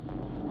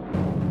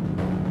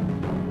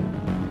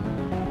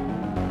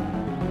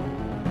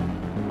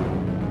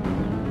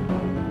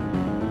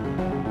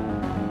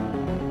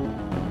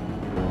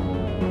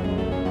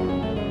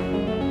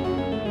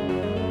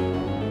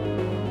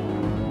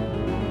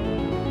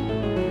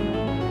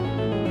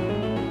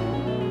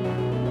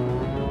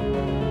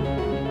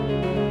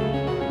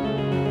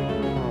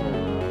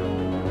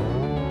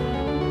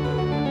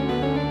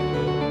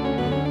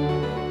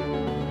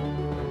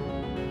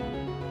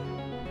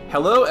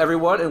Hello,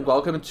 everyone, and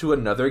welcome to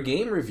another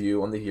game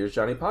review on the Here's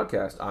Johnny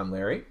podcast. I'm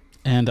Larry.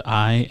 And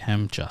I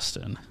am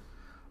Justin.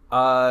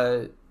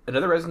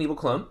 Another Resident Evil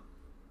clone.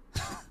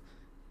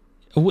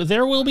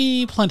 There will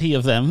be plenty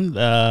of them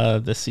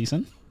this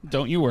season.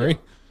 Don't you worry.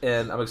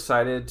 And I'm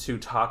excited to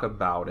talk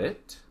about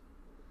it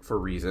for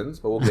reasons,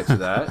 but we'll get to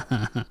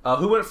that.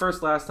 Who went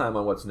first last time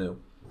on What's New?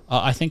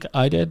 I think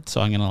I did,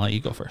 so I'm going to let you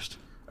go first.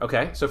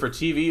 Okay, so for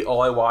TV,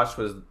 all I watched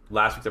was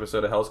last week's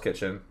episode of Hell's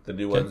Kitchen. The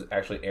new one's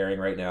actually airing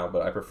right now,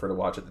 but I prefer to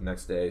watch it the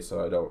next day,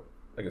 so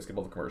I can skip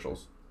all the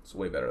commercials. It's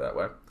way better that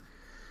way.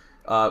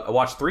 I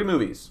watched 3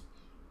 movies.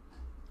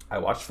 I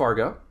watched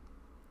Fargo.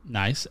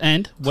 Nice.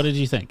 And what did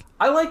you think?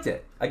 I liked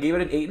it. I gave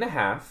it an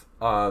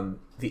 8.5.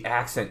 The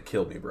accent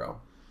killed me, bro.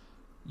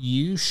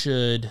 You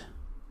should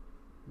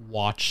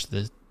watch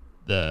the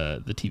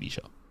TV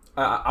show.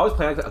 I was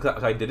planning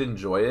because I did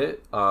enjoy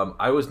it.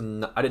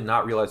 I did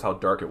not realize how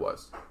dark it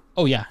was.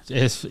 Oh yeah,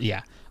 I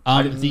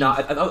thought it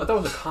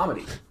was a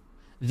comedy.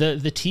 The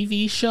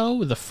TV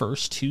show, the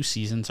first 2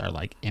 seasons are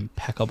like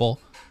impeccable.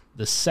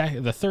 The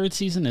third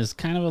season is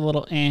kind of a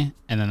little and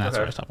then that's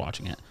where I stopped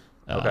watching it.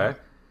 Okay.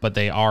 But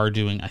they are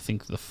doing, I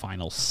think, the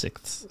final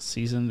 6th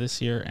season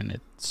this year, and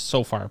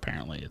so far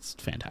apparently it's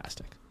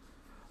fantastic.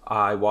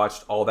 I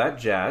watched All That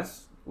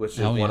Jazz, which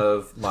is one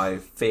of my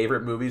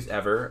favorite movies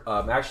ever.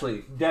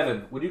 Actually,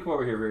 Devin, would you come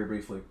over here very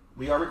briefly?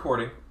 We are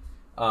recording.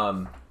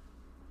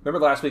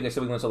 Remember last week I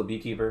said we went to The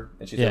Beekeeper,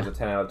 and she said it was a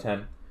 10 out of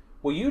 10.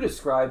 Will you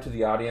describe to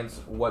the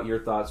audience what your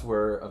thoughts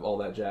were of All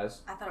That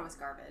Jazz? I thought it was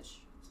garbage.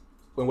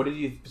 And what did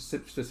you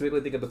specifically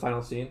think of the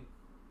final scene?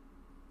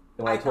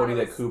 And when I told you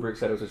that Kubrick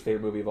said it was his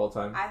favorite movie of all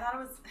time. I thought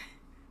it was...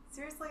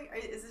 Seriously?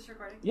 Is this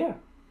recording? Yeah.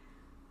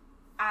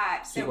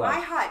 So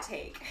my hot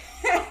take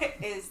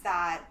is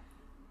that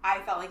I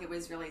felt like it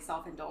was really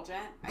self-indulgent.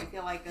 I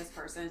feel like this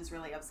person's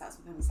really obsessed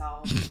with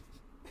himself.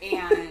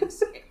 And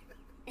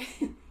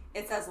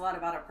it says a lot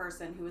about a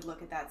person who would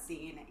look at that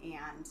scene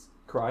and...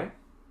 Cry?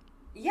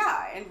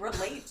 Yeah, and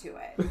relate to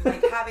it.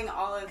 Like having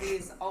all of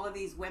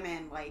these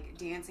women like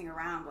dancing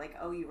around like,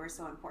 oh, you were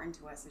so important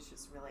to us. It's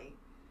just really...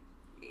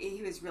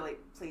 He was really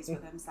pleased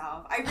with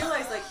himself. I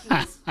realized like he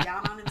was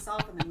down on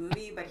himself in the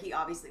movie, but he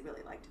obviously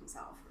really liked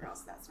himself, or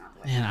else that's not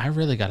the way. Man, I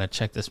really got to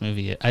check this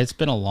movie. It's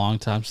been a long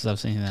time since I've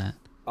seen that.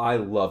 I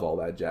love All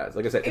That Jazz.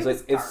 Like I said,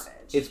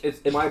 it's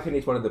in my opinion,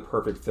 it's one of the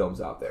perfect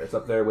films out there. It's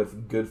up there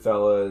with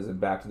Goodfellas and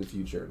Back to the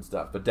Future and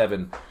stuff. But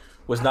Devin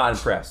was not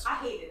impressed. I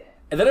hated it.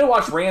 And then I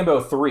watched Rambo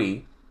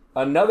 3,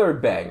 another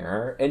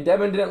banger, and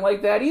Devin didn't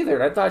like that either.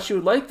 And I thought she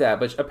would like that,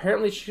 but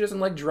apparently she doesn't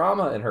like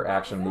drama in her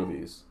action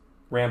movies.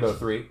 Rambo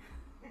 3.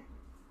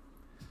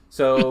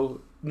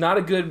 So, not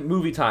a good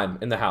movie time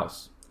in the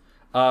house.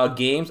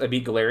 Games, I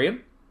beat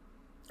Galerian.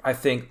 I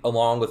think,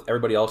 along with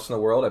everybody else in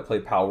the world, I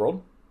played Power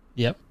World.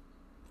 Yep.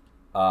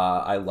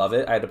 I love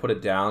it. I had to put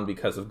it down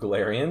because of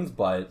Galerians,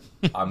 but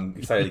I'm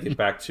excited to get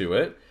back to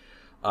it.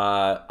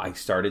 I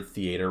started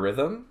Theater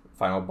Rhythm,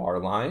 Final Bar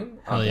Line.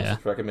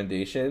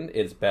 Recommendation.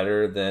 It's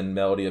better than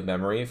Melody of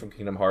Memory from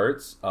Kingdom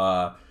Hearts.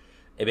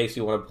 It makes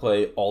me want to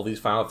play all these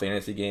Final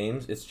Fantasy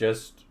games. It's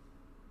just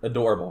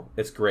adorable.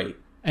 It's great.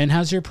 And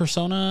how's your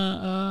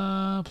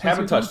Persona?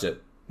 Haven't touched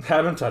it.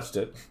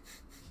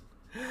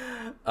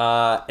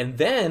 And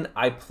then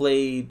I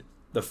played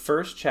the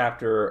first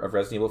chapter of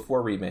Resident Evil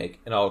 4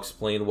 Remake, and I'll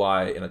explain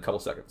why in a couple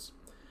seconds.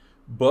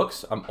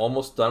 Books, I'm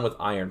almost done with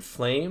Iron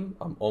Flame.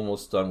 I'm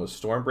almost done with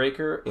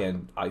Stormbreaker,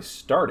 and I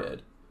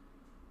started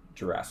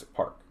Jurassic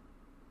Park.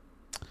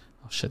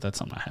 Oh shit, that's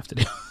something I have to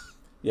do.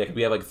 Yeah, because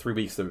we have like 3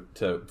 weeks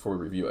to before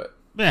we review it.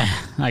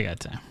 I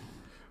got time.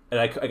 And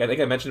I think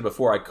I mentioned it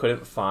before, I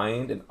couldn't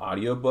find an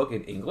audiobook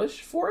in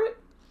English for it.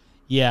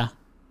 Yeah.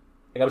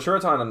 Like, I'm sure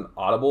it's on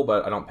Audible,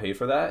 but I don't pay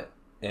for that.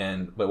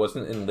 But it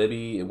wasn't in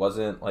Libby. It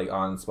wasn't like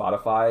on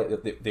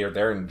Spotify. They're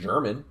there in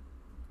German,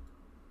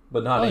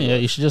 but not in English. Yeah,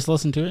 you should just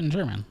listen to it in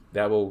German.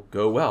 That will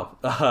go well.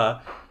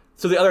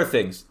 So the other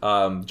things,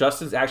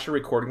 Justin's actually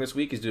recording this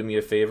week. He's doing me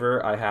a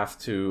favor.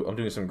 I'm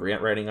doing some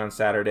grant writing on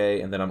Saturday,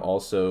 and then I'm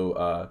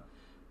also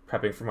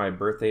prepping for my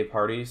birthday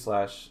party /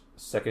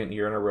 second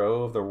year in a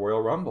row of the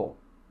Royal Rumble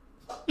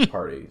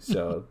party.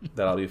 So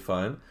that'll be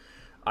fun.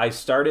 I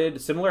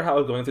started, similar how I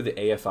was going through the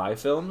AFI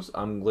films,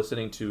 I'm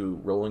listening to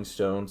Rolling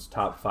Stone's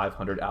top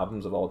 500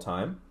 albums of all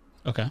time.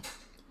 Okay.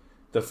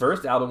 The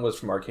first album was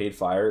from Arcade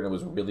Fire, and it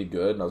was really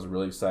good, and I was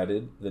really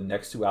excited. The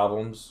next 2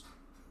 albums,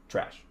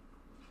 trash.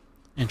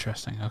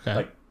 Interesting, okay.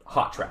 Like,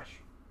 hot trash.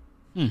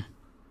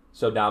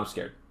 So now I'm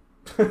scared.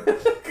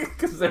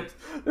 Because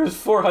there's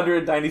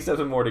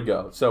 497 more to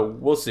go, so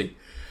we'll see.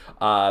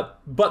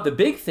 But the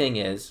big thing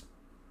is,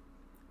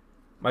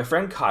 my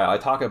friend Kyle, I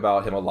talk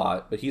about him a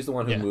lot, but he's the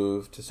one who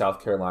moved to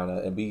South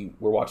Carolina, and we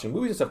were watching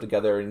movies and stuff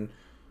together, and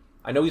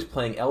I know he's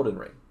playing Elden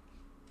Ring.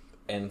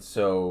 And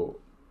so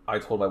I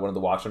told him I wanted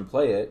to watch him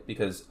play it,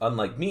 because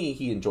unlike me,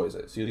 he enjoys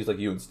it. So he's like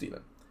you and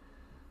Steven.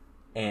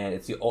 And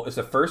it's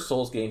the first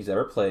Souls game he's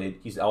ever played.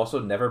 He's also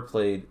never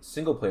played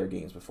single-player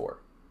games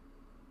before.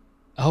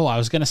 Oh, I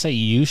was going to say,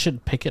 you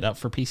should pick it up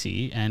for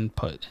PC and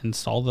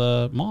install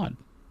the mod.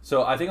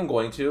 So I think I'm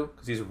going to,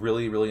 because he's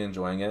really, really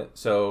enjoying it.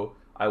 So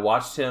I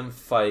watched him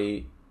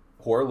fight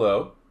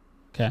Horlo.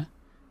 Okay.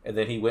 And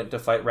then he went to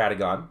fight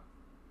Radagon.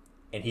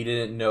 And he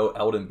didn't know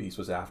Elden Beast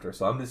was after.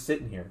 So I'm just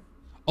sitting here.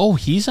 Oh,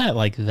 he's at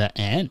like the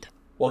end.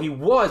 Well, he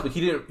was, but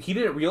he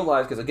didn't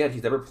realize, because again,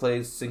 he's never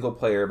played single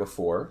player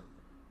before.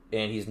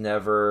 And he's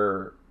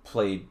never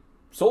played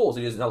Souls.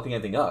 He doesn't know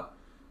anything up.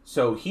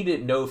 So he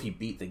didn't know if he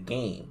beat the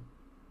game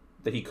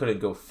that he couldn't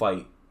go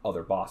fight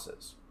other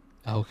bosses.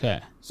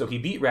 Okay. So he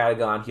beat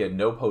Radagon. He had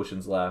no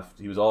potions left.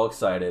 He was all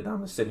excited.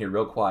 I'm just sitting here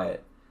real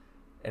quiet.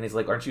 And he's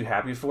like, aren't you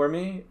happy for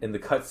me? And the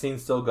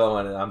cutscene's still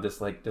going. And I'm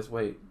just like, just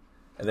wait.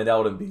 And then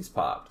Elden Beast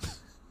popped.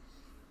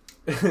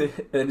 And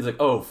then he's like,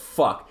 oh,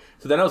 fuck.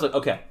 So then I was like,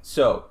 okay,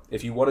 so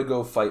if you want to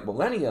go fight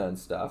Millennia and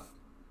stuff,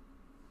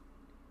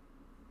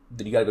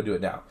 then you got to go do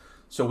it now.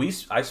 So we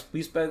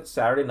spent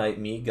Saturday night,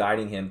 me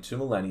guiding him to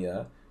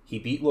Millennia. He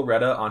beat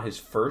Loretta on his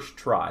first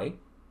try.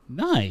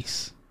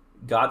 Nice.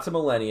 Got to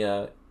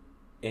Millennia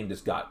and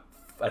just got,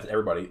 as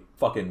everybody,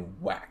 fucking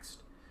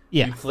waxed.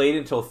 Yeah. We played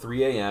until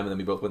 3 a.m. and then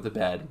we both went to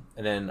bed.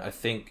 And then I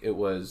think it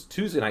was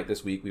Tuesday night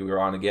this week we were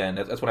on again.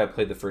 That's when I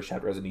played the first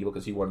chapter of Resident Evil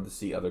because he wanted to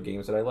see other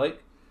games that I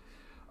like.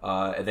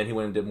 And then he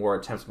went and did more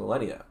attempts at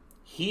Millennia.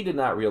 He did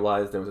not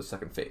realize there was a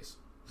second phase.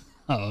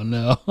 Oh,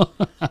 no.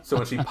 So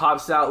when she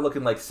pops out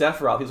looking like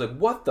Sephiroth, he's like,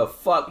 what the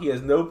fuck? He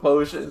has no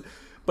potion.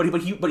 But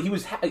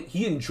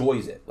he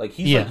enjoys it. Like,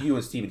 he's like you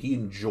and Steven. He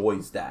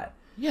enjoys that.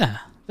 Yeah.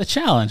 The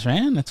challenge,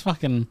 man. It's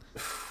fucking...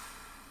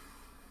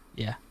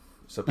 Yeah.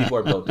 So people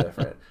are built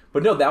different.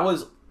 But no,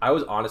 I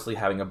was honestly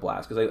having a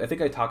blast. Because I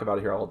think I talk about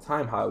it here all the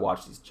time, how I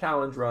watch these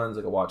challenge runs.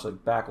 Like, I watch,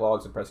 like,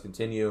 backlogs and press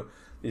continue.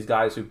 These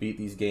guys who beat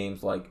these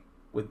games, like,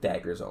 with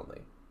daggers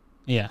only.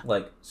 Yeah.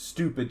 Like,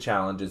 stupid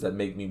challenges that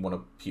make me want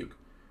to puke.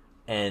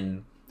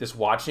 And just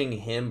watching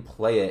him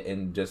play it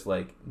and just,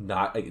 like,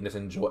 not, like, just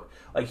enjoy.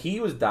 Like, he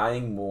was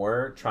dying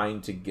more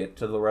trying to get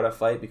to the Loretta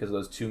fight because of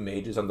those two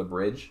mages on the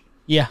bridge.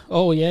 Yeah.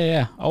 Oh,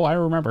 yeah. Oh, I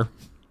remember.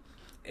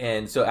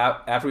 And so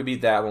after we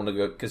beat that, I want to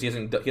go, because he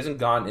hasn't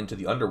gone into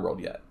the underworld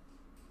yet.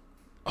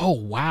 Oh,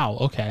 wow.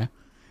 Okay.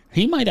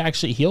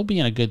 He'll be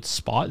in a good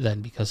spot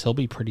then, because he'll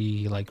be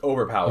pretty, like...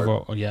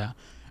 Overpowered. Yeah.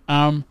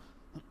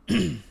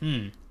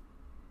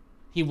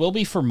 He will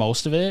be for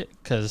most of it,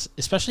 because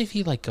especially if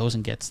he, like, goes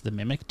and gets the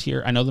Mimic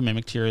tier. I know the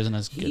Mimic tier isn't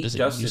as good as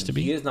it used to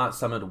be. He is not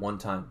summoned one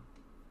time.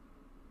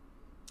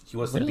 He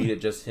wants to beat it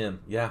just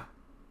him. Yeah.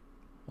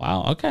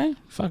 Wow, okay.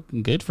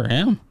 Fucking good for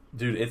him.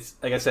 Dude, it's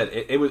like I said,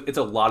 it's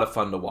a lot of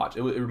fun to watch.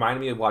 It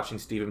reminded me of watching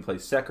Steven play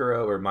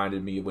Sekiro. It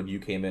reminded me of when you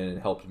came in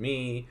and helped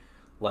me.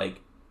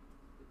 Like,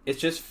 it's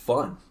just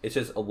fun. It's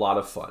just a lot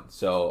of fun.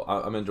 So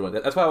I'm enjoying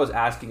that. That's why I was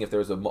asking if there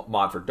was a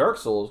mod for Dark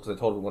Souls, because I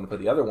told him we want to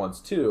play the other ones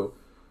too.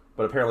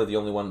 But apparently the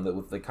only one that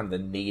with like kind of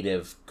the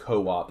native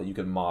co-op that you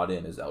can mod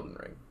in is Elden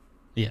Ring.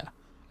 Yeah,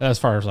 as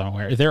far as I'm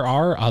aware, there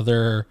are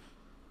other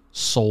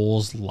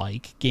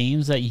Souls-like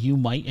games that you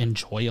might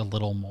enjoy a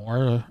little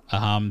more.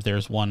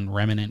 There's one,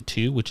 Remnant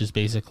 2, which is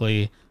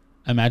basically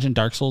imagine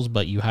Dark Souls,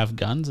 but you have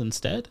guns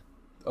instead.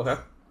 Okay.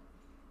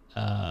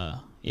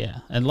 Yeah,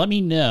 and let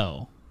me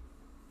know.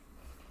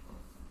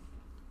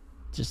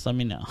 Just let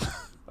me know.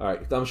 All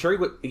right, I'm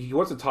sure he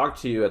wants to talk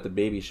to you at the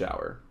baby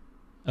shower.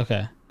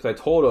 Okay. Because I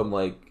told him,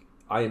 like,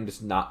 I'm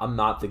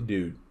not the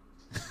dude.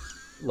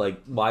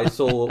 Like, my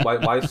solo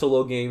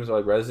games are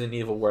like Resident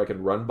Evil, where I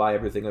can run by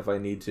everything if I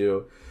need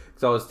to.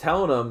 Because I was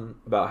telling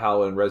him about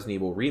how in Resident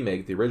Evil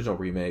Remake, the original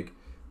remake,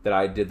 that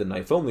I did the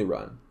knife only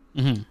run.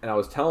 Mm-hmm. And I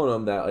was telling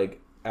him that,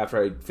 like,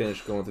 after I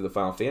finish going through the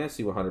Final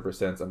Fantasy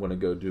 100%, I'm going to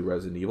go do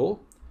Resident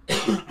Evil.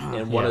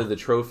 And one of the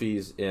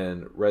trophies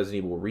in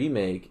Resident Evil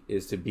Remake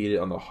is to beat it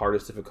on the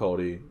hardest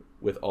difficulty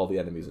with all the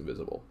enemies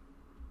invisible.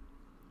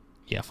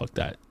 Yeah, fuck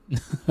that.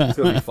 It's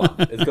going to be fun.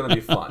 It's going to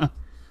be fun.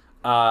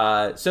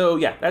 So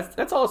yeah,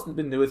 that's all that's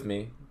been new with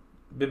me.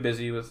 Been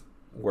busy with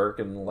work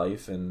and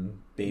life and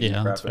baby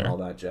prep and all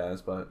that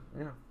jazz, but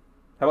yeah.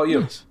 How about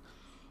you? Nice.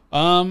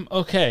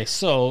 Okay,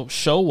 so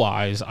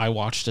show-wise, I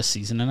watched a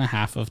season and a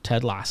half of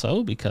Ted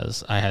Lasso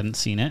because I hadn't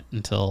seen it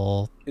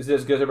until... Is it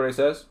as good as everybody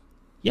says?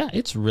 Yeah,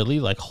 it's really,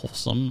 like,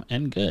 wholesome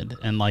and good.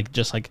 And, like,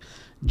 just, like,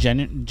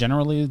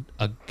 generally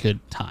a good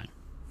time.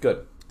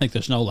 Good. Like,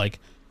 there's no, like,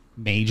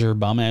 major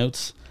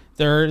bum-outs.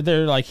 They're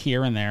like,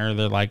 here and there.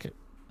 They're, like...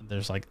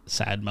 There's, like,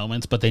 sad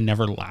moments, but they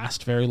never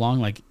last very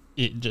long. Like,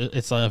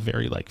 it's a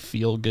very, like,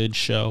 feel-good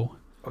show.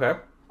 Okay.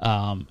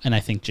 And I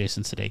think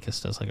Jason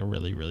Sudeikis does, like, a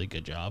really, really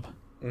good job.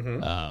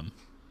 Mm-hmm.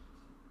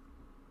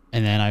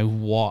 And then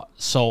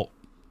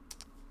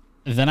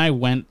then I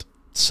went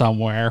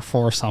somewhere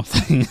for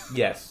something.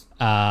 Yes.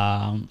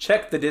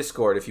 Check the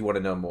Discord if you want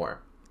to know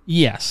more.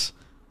 Yes.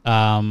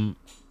 Yeah.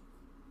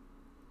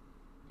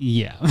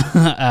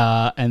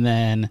 And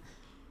then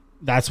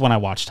that's when I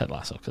watched Ted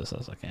Lasso, because I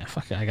was like, yeah,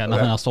 fuck it, I got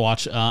nothing else to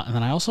watch. And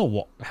then I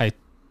also I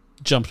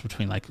jumped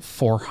between like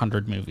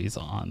 400 movies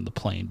on the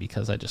plane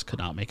because I just could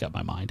not make up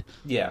my mind.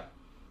 Yeah.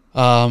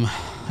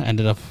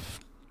 Ended up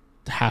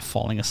half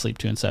falling asleep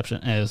to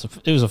Inception.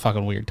 It was a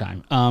fucking weird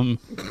time.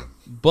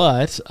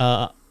 But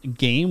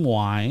game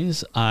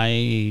wise,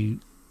 I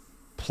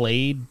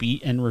played,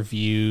 beat, and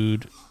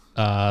reviewed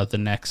the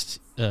next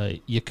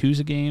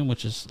Yakuza game,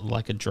 which is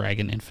like a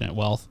Dragon Infinite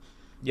Wealth.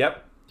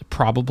 Yep.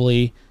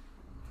 Probably,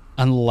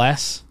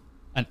 unless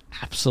an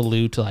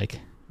absolute like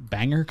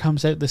banger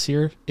comes out this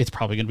year, it's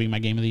probably going to be my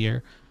game of the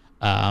year.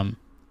 Code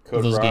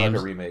Veronica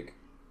remake.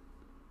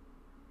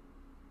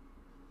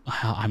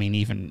 I mean,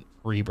 even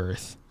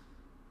Rebirth.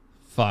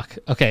 Fuck.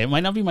 Okay, it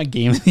might not be my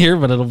game of the year,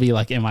 but it'll be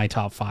like in my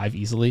top 5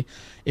 easily.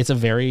 It's a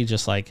very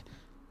just like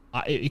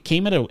it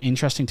came at an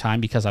interesting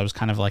time because I was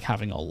kind of like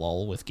having a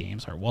lull with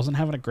games. I wasn't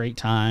having a great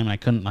time. I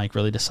couldn't like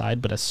really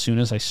decide, but as soon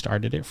as I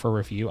started it for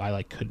review, I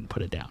like couldn't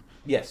put it down.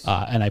 Yes.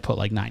 And I put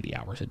like 90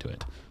 hours into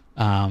it.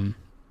 And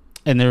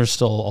there's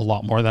still a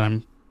lot more that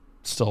I'm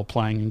still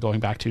playing and going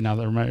back to now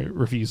that my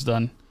review's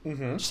done.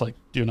 Mm-hmm. Just like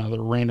doing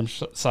other random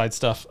side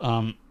stuff.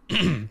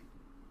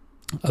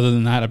 Other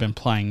than that, I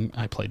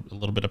played a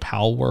little bit of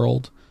Pal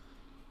World.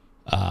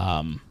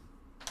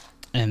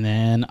 And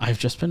then I've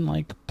just been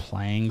like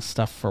playing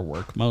stuff for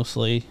work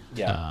mostly.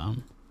 Yeah.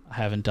 I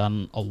haven't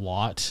done a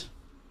lot.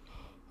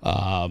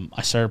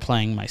 I started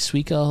playing my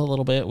Suica a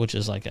little bit, which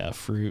is like a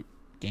fruit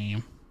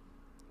game.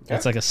 Okay.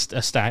 It's like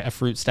a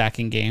fruit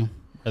stacking game.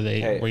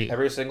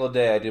 Every single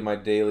day I do my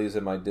dailies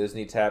in my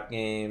Disney tap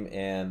game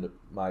and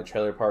my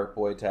Trailer Park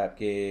Boy tap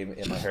game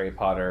and my Harry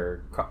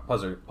Potter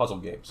puzzle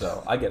game.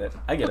 So I get it.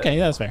 Okay,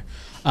 that's fair.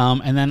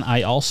 And then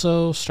I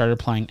also started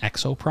playing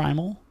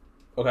Exoprimal.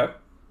 Okay.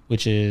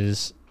 Which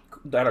is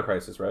Dino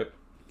Crisis, right?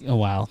 Oh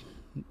wow.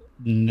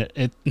 No,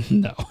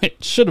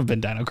 it should have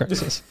been Dino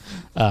Crisis.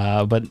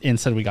 But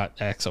instead we got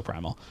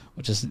Exoprimal,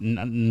 which is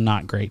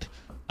not great.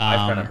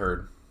 I've kind of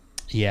heard.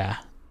 Yeah.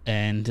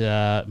 And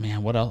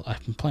man, what else?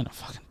 I've been playing a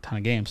fucking ton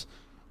of games.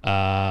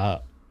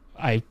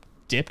 I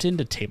dipped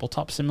into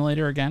Tabletop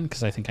Simulator again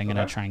because I think I'm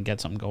gonna try and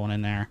get something going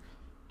in there.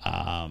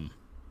 And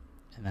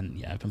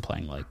then I've been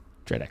playing like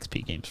Dread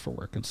XP games for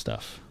work and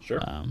stuff.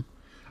 Sure.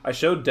 I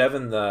showed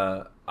Devin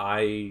the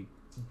I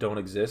Don't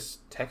Exist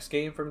text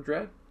game from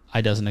Dread.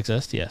 I Doesn't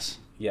Exist. Yes.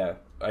 Yeah,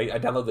 I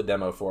downloaded the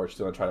demo for it. She's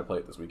gonna try to play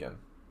it this weekend.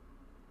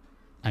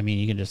 I mean,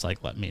 you can just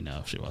like let me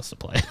know if she wants to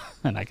play,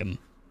 and I can.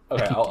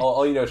 Okay,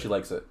 I'll you know she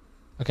likes it.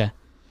 Okay.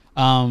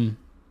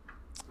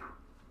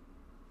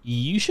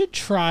 You should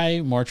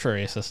try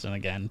Mortuary Assistant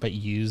again, but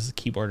use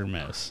keyboard and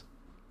mouse.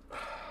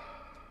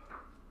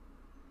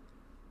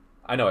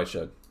 I know I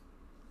should.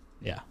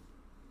 Yeah.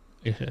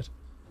 You should.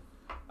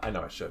 I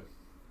know I should.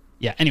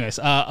 Yeah, anyways,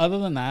 other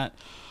than that,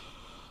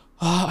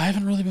 I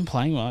haven't really been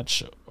playing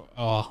much.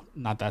 Oh,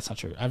 that's not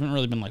true. I haven't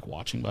really been like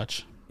watching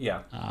much.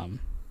 Yeah. And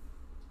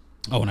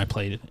I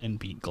played and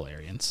beat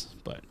Galerians,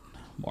 but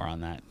more on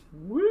that.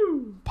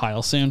 Woo!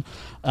 Pile soon.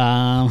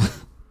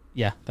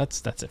 Yeah,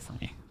 that's it for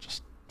me.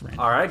 Just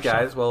random. All right,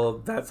 guys. Well,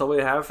 that's all we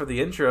have for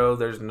the intro.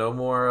 There's no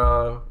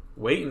more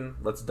waiting.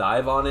 Let's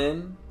dive on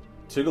in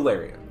to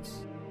Galerians.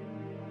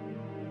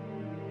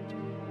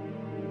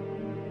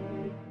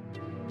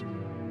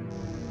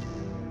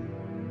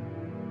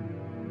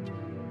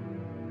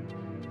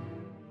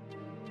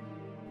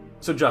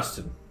 So,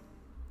 Justin.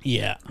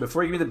 Yeah.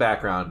 Before you give me the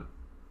background,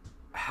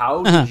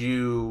 how did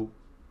you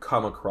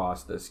come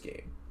across this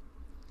game?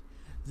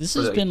 This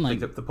has been like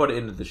to put it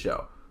into the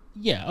show.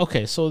 Yeah,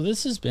 okay. So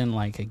this has been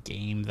like a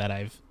game that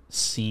I've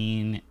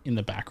seen in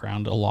the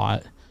background a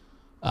lot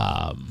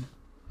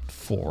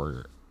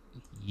for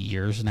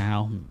years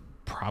now,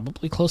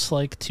 probably close to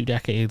like 2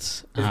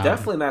 decades. It's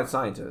definitely Mad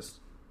Scientist.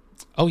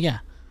 Oh yeah.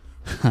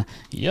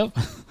 Yep.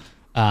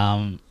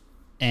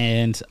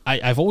 And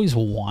I've always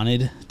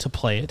wanted to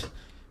play it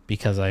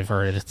because I've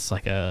heard it's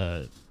like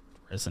a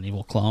Resident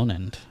Evil clone,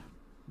 and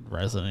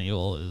Resident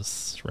Evil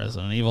is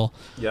Resident Evil.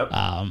 Yep.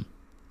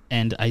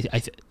 And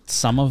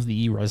some of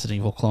the Resident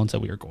Evil clones that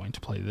we are going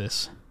to play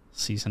this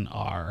season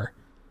are...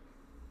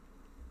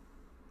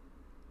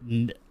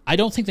 I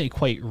don't think they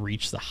quite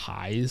reach the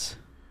highs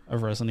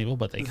of Resident Evil,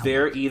 but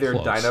they're either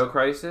close. Dino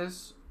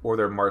Crisis or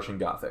they're Martian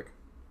Gothic.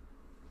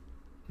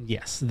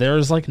 Yes,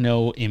 there's like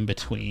no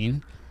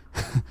in-between.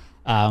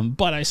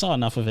 But I saw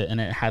enough of it, and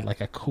it had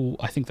like a cool...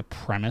 I think the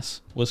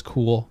premise was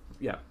cool.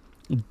 Yeah.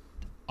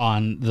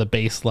 On the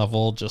base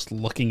level, just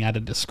looking at a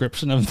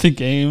description of the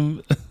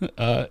game,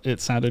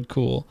 it sounded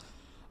cool.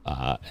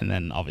 And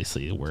then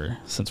obviously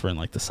since we're in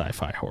like the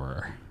sci-fi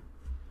horror,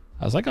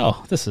 I was like,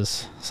 oh, this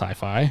is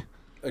sci-fi.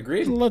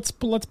 Agreed. Let's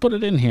put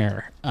it in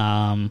here.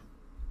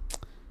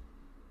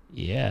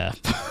 Yeah.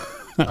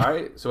 All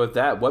right. So with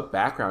that, what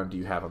background do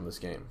you have on this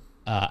game?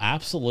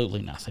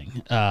 Absolutely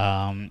nothing.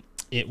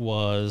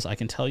 I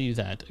can tell you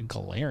that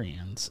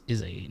Galerians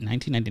is a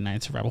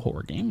 1999 survival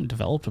horror game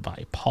developed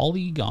by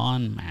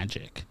Polygon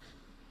Magic.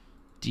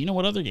 Do you know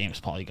what other games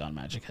Polygon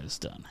Magic has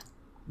done?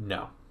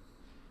 No.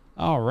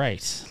 All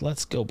right,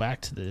 let's go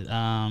back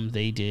to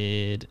they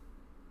did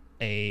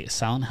a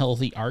Silent Hill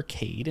the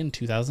Arcade in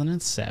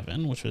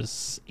 2007, which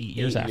was 8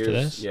 years after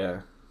this.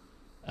 Yeah.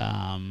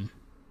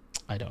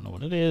 I don't know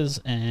what it is,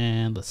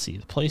 and let's see,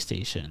 the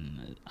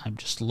PlayStation. I'm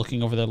just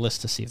looking over their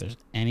list to see if there's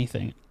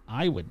anything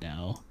I would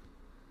know.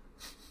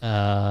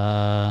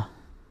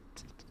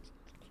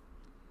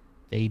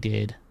 They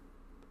did.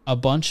 a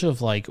bunch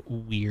of like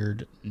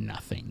weird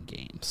nothing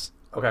games.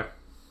 Okay.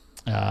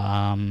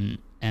 And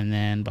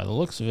then by the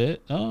looks of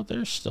it,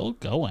 they're still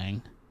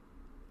going.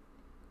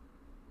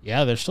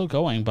 Yeah, they're still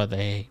going, but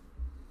the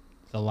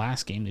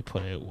last game they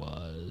put out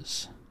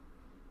was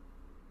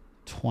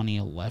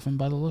 2011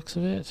 by the looks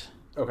of it.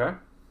 Okay.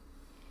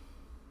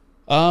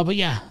 But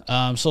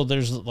yeah, so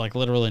there's like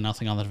literally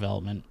nothing on the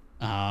development.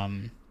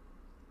 I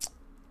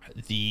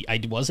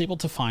was able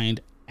to find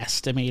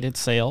estimated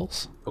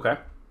sales. Okay.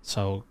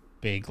 So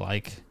big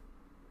like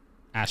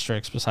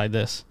asterisk beside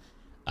this.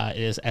 It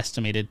is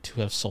estimated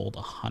to have sold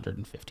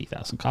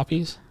 150,000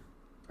 copies.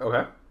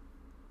 Okay.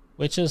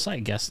 Which is, I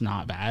guess,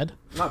 not bad.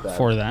 Not bad.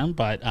 For them.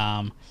 But,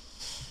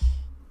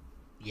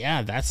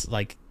 yeah, that's,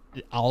 like,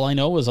 all I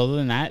know is other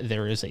than that,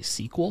 there is a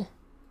sequel,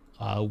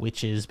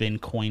 which has been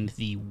coined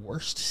the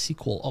worst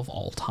sequel of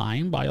all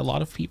time by a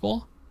lot of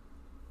people.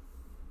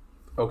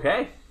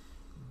 Okay.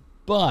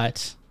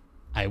 But,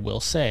 I will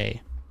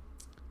say,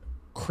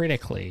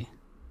 critically,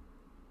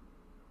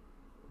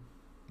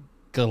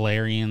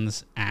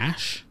 Galerians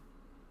Ash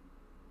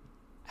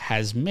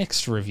has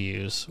mixed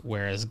reviews,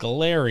 whereas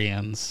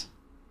Galerians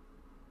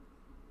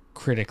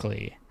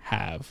critically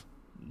have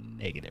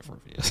negative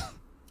reviews.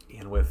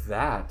 And with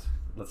that,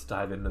 let's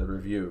dive into the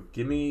review.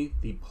 Give me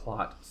the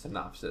plot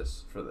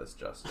synopsis for this,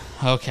 Justin.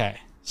 Okay,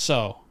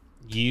 so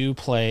you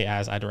play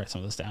as, I had to write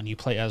some of this down. You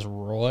play as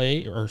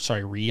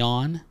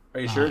Rion. Are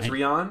you sure it's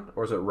Rion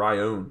or is it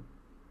Ryon?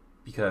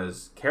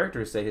 Because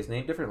characters say his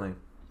name differently.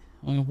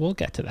 We'll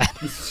get to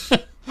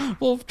that.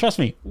 Well, trust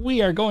me,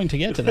 we are going to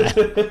get to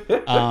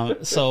that.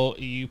 So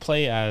you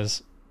play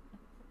as,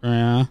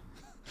 and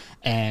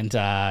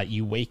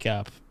you wake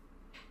up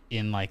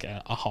in like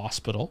a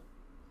hospital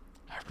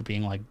after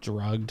being like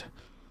drugged,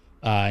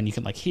 and you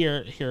can like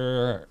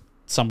hear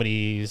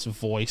somebody's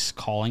voice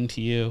calling to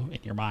you in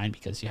your mind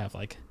because you have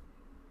like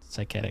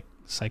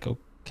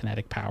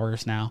psychokinetic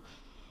powers now.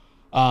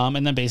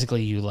 And then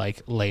basically you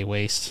like lay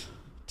waste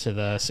to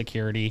the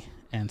security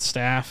and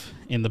staff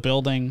in the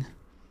building.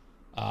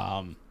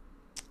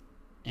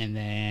 And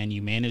then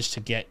you manage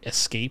to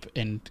escape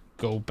and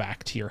go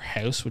back to your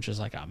house, which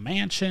is like a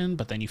mansion,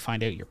 but then you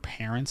find out your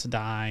parents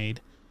died.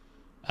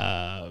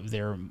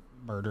 They're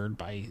murdered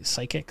by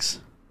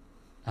psychics.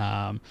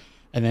 And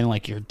then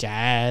like your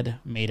dad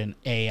made an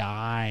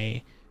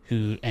AI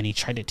and he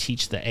tried to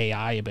teach the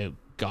AI about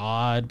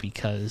God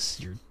because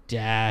your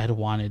dad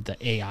wanted the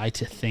AI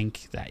to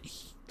think that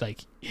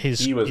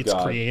its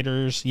God.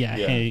 Creators. Yeah.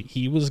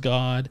 He was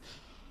God.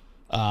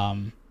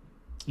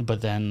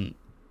 But then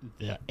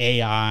the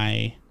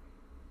AI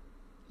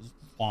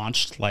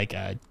launched like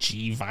a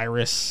G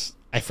virus.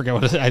 I forget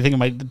what it is. I think it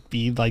might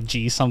be like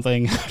G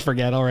something. I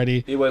forget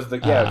already. It was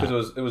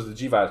because it was the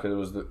G virus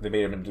because they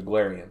made them into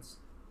Galerians.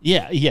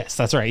 Yeah. Yes,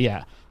 that's right.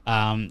 Yeah.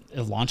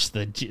 It launched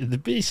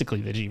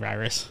basically the G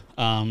virus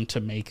to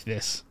make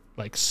this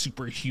like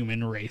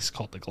superhuman race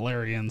called the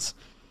Galerians.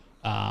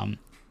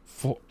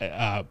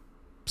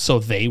 So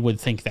they would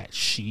think that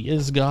she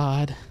is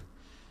God.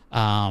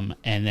 And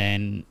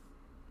then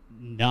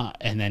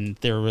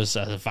there was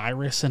a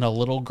virus in a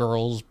little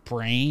girl's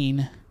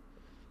brain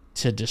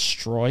to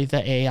destroy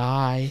the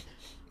AI.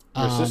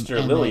 Your sister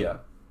Lilia.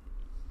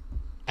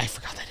 I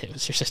forgot that it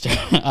was your sister.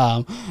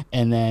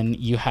 And then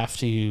you have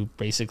to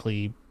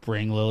basically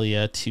bring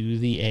Lilia to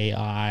the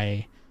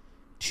AI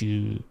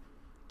to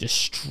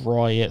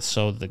destroy it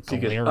so the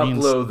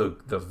Galerians... You can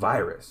upload the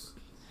virus.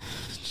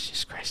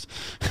 Jesus Christ.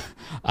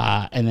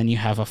 And then you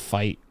have a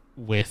fight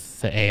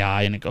with the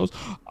AI and it goes,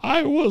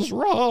 I was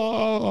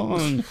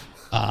wrong.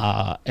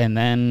 And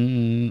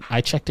then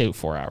I checked out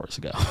 4 hours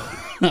ago.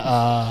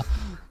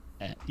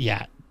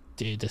 Yeah,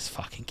 dude, this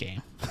fucking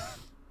game.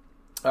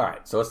 All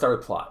right, so let's start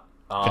with plot.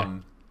 Okay.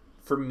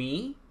 For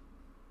me,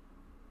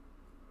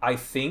 I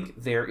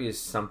think there is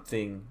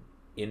something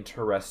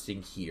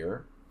interesting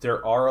here.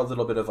 There are a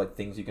little bit of like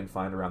things you can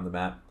find around the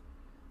map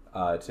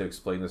to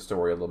explain the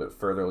story a little bit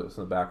further in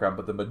the background,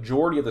 but the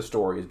majority of the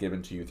story is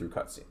given to you through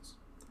cutscenes.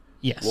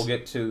 Yes. We'll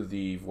get to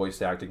the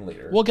voice acting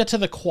later. We'll get to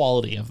the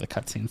quality of the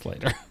cutscenes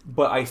later.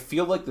 But I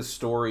feel like the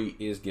story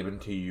is given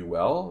to you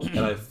well,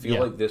 and I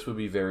feel like this would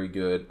be very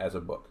good as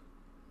a book.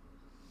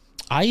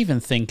 I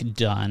even think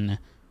done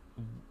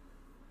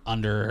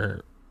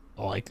the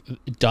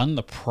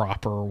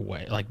proper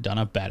way, like done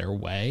a better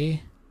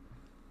way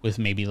with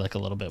maybe like a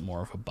little bit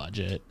more of a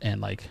budget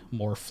and like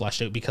more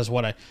fleshed out, because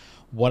what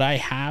I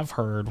have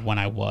heard when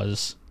I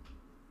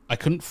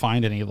couldn't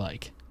find any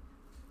like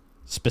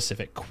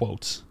specific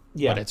quotes,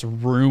 but it's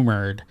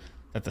rumored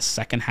that the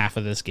second half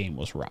of this game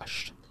was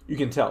rushed. You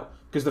can tell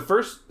because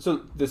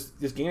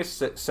this game is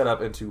set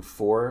up into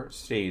 4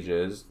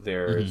 stages.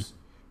 There's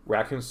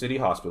Raccoon City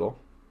Hospital.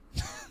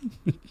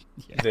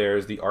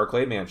 There's the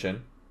Arclay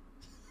Mansion.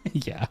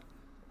 Yeah.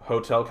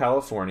 Hotel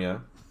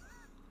California.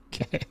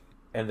 Okay.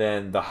 And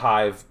then the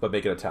Hive, but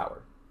make it a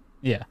tower.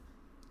 Yeah.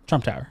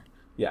 Trump Tower.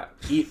 Yeah.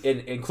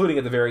 Including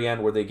at the very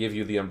end where they give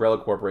you the Umbrella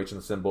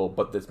Corporation symbol,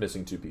 but it's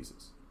missing 2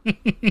 pieces.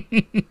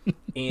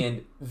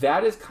 And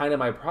that is kind of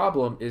my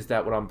problem, is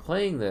that when I'm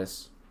playing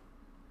this,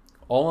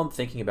 all I'm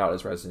thinking about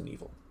is Resident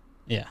Evil.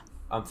 Yeah.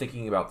 I'm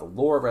thinking about the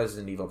lore of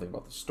Resident Evil. I'm thinking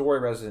about the story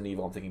of Resident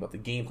Evil. I'm thinking about the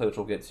gameplay, which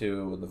we'll get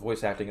to, and the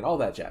voice acting and all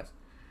that jazz.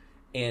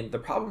 And the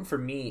problem for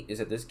me is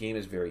that this game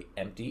is very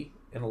empty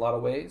in a lot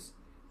of ways.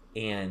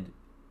 And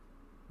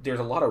there's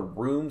a lot of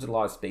rooms and a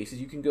lot of spaces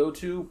you can go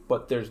to,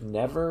 but you're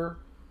never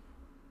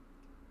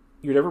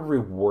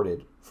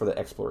rewarded for the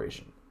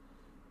exploration.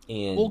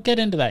 And we'll get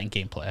into that in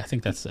gameplay. I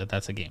think that's a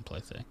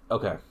gameplay thing.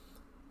 Okay.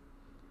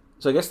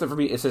 So I guess for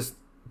me, it's just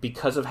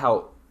because of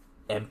how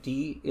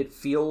empty it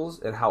feels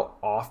and how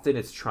often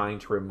it's trying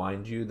to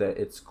remind you that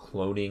it's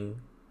cloning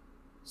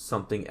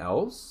something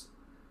else.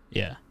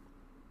 Yeah.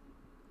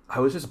 I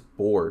was just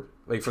bored.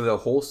 Like, for the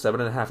whole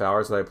 7.5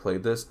 hours that I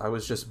played this, I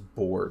was just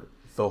bored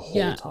the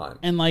whole time.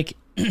 And, like,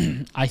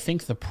 I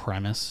think the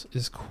premise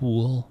is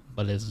cool,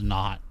 but it's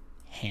not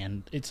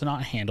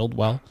handled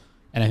well.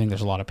 And I think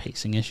there's a lot of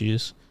pacing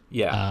issues.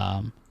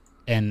 Yeah.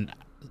 And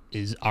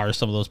are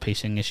some of those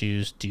pacing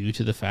issues due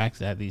to the fact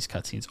that these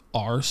cutscenes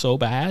are so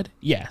bad?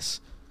 Yes.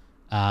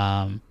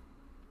 But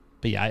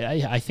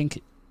yeah, I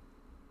think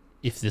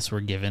if this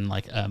were given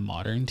like a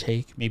modern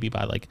take, maybe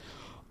by like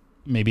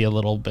maybe a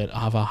little bit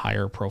of a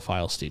higher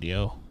profile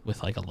studio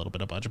with like a little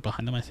bit of budget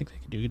behind them, I think they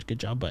could do a good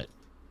job. But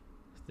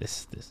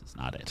this is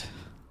not it.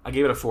 I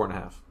gave it a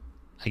 4.5.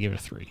 I give it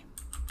a 3.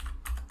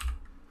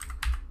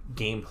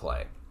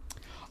 Gameplay.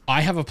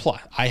 I have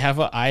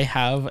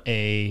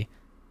a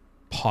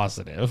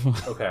positive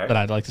that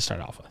I'd like to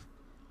start off with.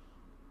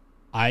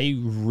 I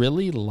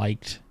really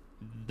liked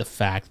the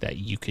fact that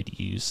you could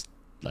use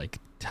like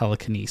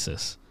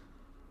telekinesis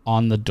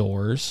on the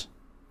doors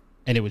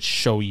and it would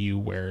show you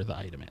where the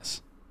item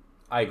is.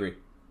 I agree.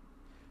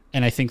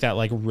 And I think that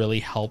like really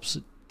helps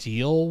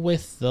deal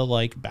with the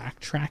like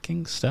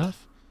backtracking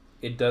stuff.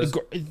 It does.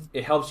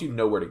 It helps you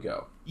know where to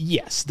go.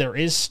 Yes, there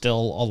is still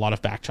a lot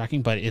of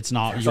backtracking, but it's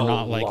not. There's you're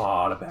not like a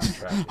lot of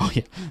backtracking. Oh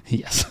yeah,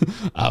 yes,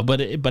 but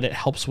it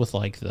helps with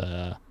like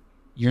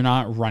you're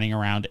not running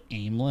around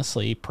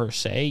aimlessly per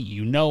se.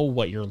 You know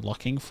what you're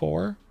looking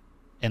for,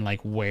 and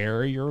like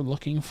where you're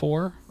looking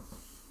for,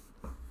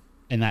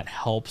 and that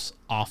helps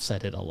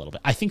offset it a little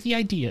bit. I think the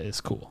idea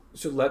is cool.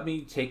 So let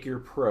me take your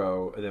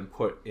pro and then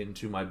put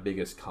into my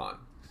biggest con.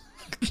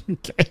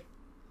 Okay.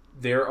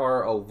 There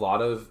are a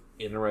lot of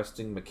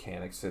interesting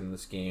mechanics in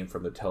this game,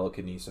 from the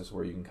telekinesis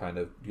where you can kind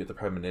of get the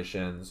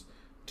premonitions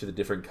to the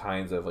different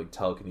kinds of like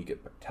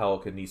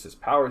telekinesis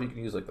powers you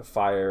can use, like the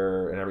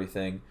fire and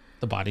everything.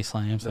 The body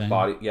slam thing.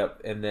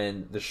 Yep. And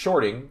then the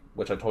shorting,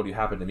 which I told you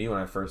happened to me when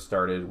I first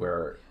started,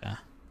 where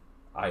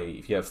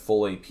if you have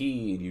full AP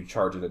and you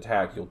charge an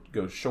attack, you'll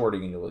go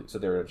shorting and you'll sit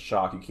there in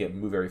shock. You can't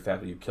move very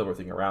fast, but you kill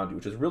everything around you,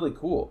 which is really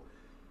cool.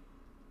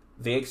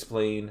 They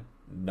explain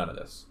none of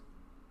this.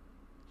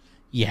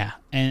 Yeah,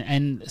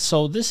 and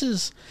so this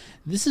is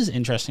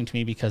interesting to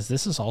me because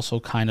this is also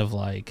kind of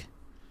like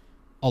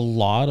a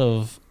lot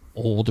of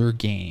older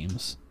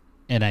games,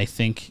 and I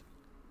think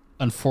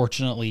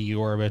unfortunately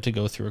you are about to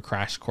go through a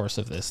crash course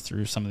of this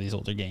through some of these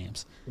older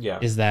games. Yeah,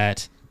 is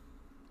that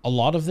a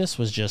lot of this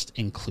was just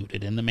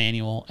included in the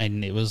manual,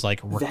 and it was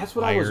like required. That's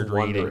what I was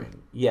wondering. Reading.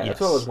 Yeah, yes.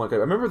 That's what I was wondering.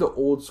 I remember the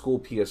old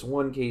school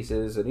PS1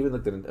 cases, and even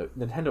like the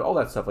Nintendo, all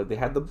that stuff. Like, they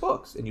had the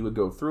books, and you would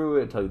go through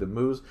it and tell you the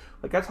moves.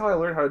 Like, that's how I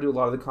learned how to do a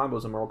lot of the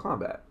combos in Mortal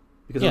Kombat,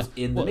 because it was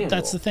in the manual.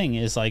 That's the thing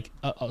is like,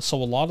 so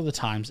a lot of the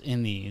times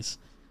in these,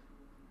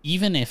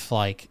 even if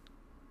like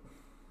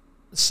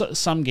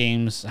some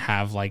games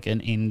have like an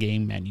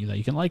in-game menu that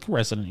you can, like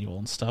Resident Evil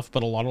and stuff,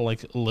 but a lot of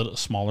like little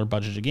smaller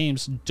budgeted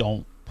games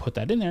don't put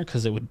that in there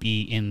because it would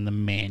be in the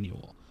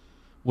manual,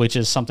 which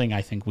is something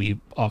I think we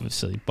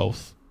obviously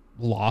both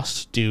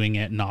lost doing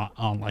it not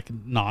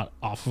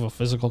off of a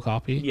physical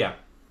copy. Yeah.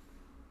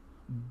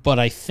 But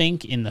I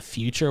think in the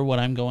future what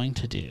I'm going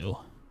to do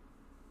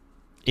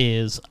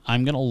is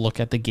I'm going to look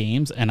at the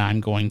games and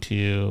I'm going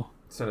to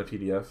send a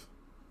PDF.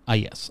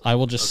 Yes, I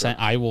will just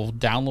I will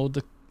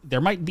download there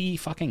might be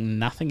fucking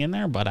nothing in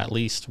there, but at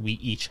least we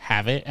each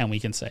have it and we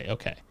can say,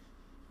 okay,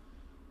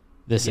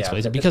 this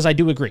explains it, because I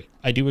do agree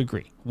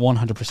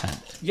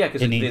 100%. Yeah,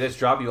 because they just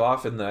drop you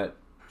off in the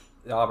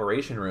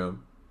operation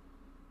room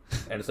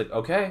and it's like,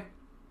 okay,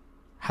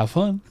 have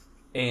fun.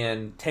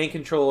 And tank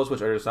controls,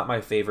 which are just not my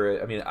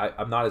favorite. I mean,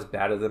 I'm not as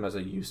bad at them as I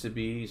used to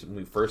be when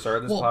we first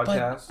started this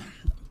podcast.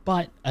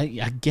 But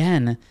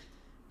again,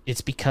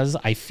 it's because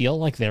I feel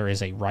like there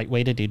is a right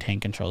way to do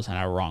tank controls and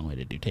a wrong way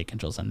to do tank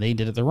controls, and they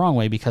did it the wrong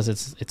way because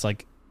it's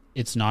like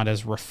it's not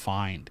as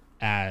refined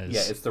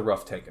as it's the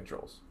rough tank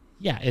controls.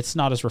 Yeah, it's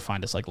not as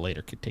refined as like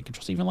later tank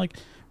controls. Even like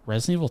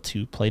Resident Evil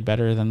 2 played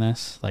better than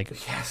this. Like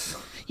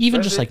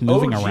even just like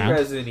moving around.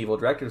 Resident Evil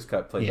Director's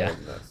Cut played better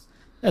than this.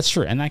 That's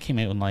true, and that came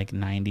out in like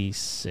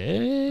 96.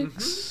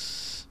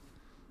 Mm-hmm.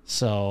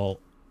 So,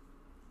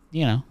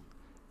 you know.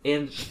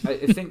 And I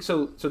think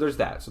so there's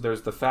that. So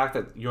there's the fact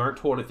that you aren't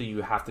told anything,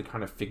 you have to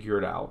kind of figure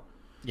it out.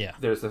 Yeah.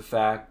 There's the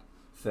fact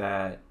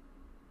that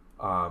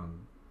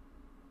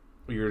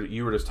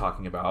you were just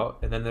talking about.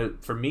 And then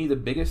for me, the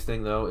biggest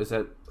thing, though, is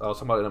that I was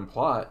talking about it in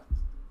plot.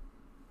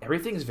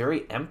 Everything's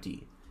very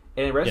empty.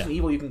 And in Resident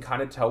Evil, you can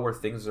kind of tell where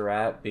things are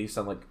at based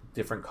on like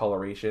different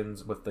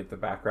colorations with like the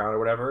background or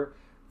whatever.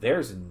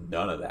 There's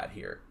none of that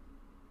here.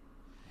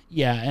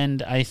 Yeah,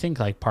 and I think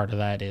like part of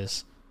that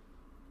is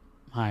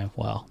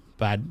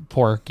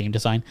poor game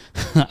design.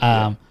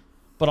 But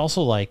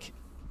also like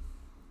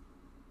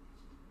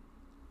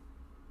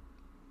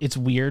it's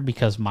weird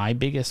because my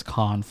biggest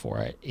con for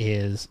it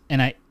is,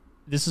 and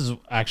this is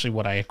actually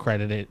what I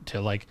accredit it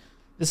to, like,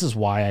 this is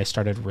why I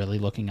started really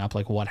looking up,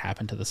 like, what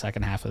happened to the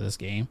second half of this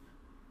game,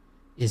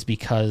 is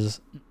because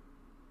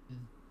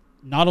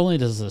not only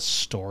does the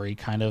story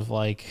kind of,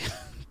 like,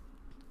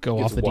 go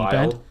off the deep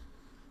end,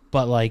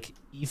 but, like,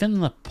 even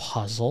the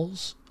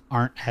puzzles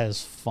aren't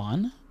as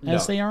fun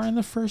as they are in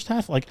the first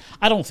half. Like,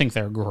 I don't think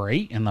they're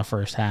great in the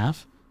first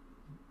half,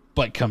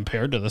 but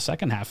compared to the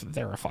second half,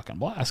 they're a fucking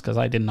blast, because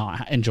I did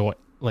not enjoy,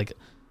 like,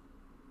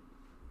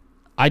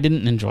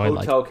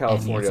 Hotel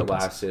California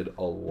lasted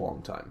a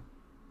long time.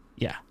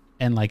 Yeah.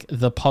 And like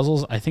the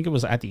puzzles, I think it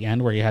was at the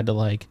end where you had to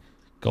like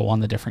go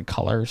on the different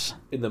colors.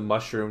 In the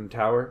mushroom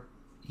tower?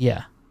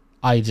 Yeah.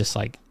 This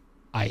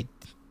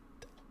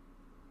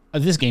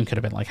game could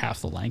have been like half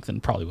the length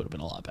and probably would have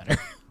been a lot better.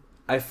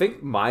 I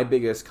think my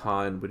biggest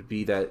con would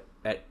be that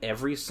at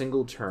every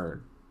single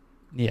turn,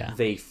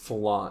 they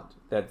flaunt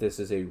that this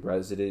is a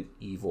Resident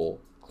Evil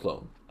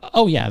clone.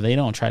 Oh yeah, they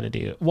don't try to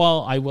do.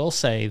 Well, I will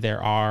say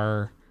there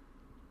are.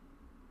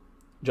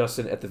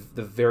 Justin, at the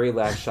very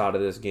last shot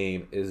of this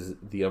game is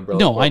the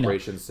Umbrella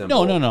Corporation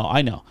symbol. No,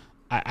 I know.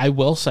 I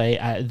will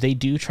say they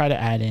do try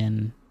to add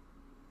in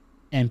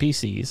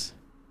NPCs,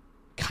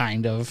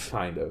 kind of,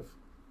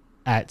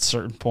 at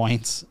certain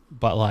points,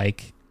 but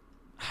like,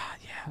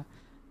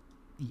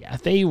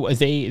 they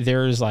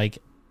there's like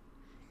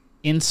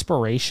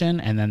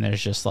inspiration, and then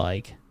there's just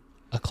like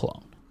a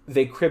clone.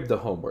 They cribbed the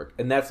homework,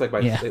 and that's like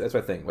that's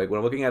my thing. Like when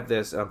I'm looking at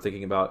this, I'm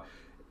thinking about.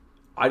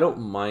 I don't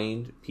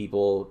mind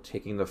people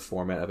taking the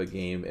format of a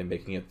game and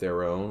making it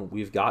their own.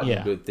 We've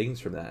gotten good things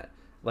from that.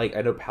 Like,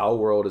 I know Power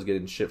World is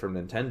getting shit from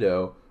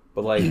Nintendo,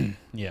 but, like...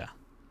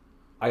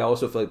 I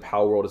also feel like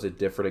Power World is a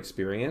different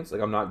experience. Like,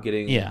 I'm not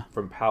getting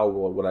from Power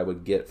World what I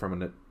would get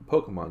from a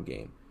Pokemon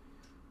game.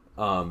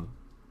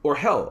 Or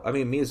hell, I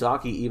mean,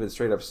 Miyazaki even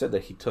straight up said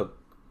that he took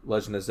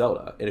Legend of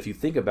Zelda. And if you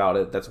think about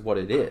it, that's what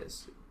it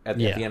is at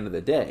the end of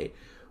the day.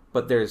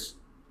 But there's...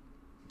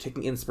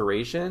 taking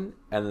inspiration,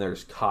 and then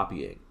there's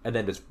copying, and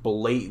then just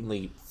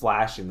blatantly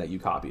flashing that you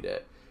copied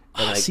it.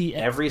 And like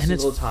every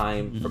single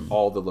time, from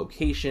all the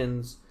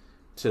locations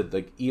to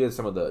like even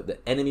some of the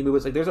enemy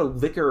movements, like there's a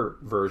liquor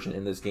version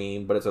in this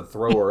game, but it's a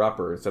thrower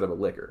upper instead of a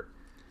liquor.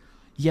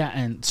 Yeah,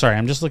 and sorry,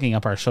 I'm just looking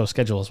up our show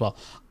schedule as well.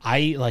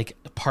 I like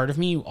part of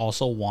me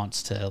also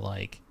wants to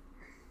like,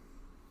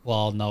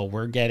 well, no,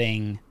 we're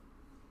getting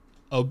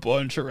a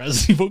bunch of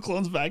Resident Evil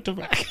clones back to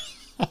back.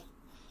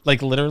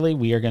 Like, literally,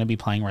 we are going to be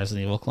playing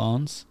Resident Evil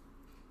clones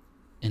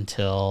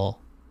until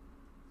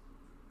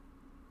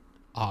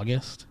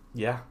August.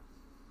 Yeah.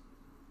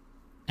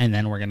 And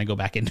then we're going to go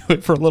back into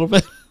it for a little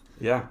bit.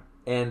 Yeah.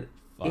 And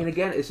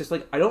again, it's just,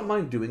 like, I don't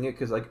mind doing it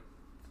because, like,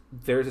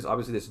 there's this,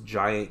 obviously this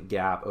giant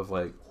gap of,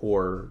 like,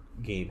 horror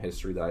game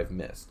history that I've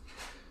missed.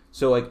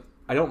 So, like,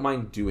 I don't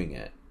mind doing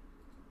it.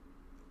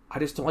 I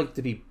just don't like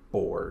to be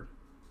bored.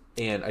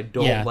 And I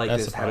don't like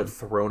to have it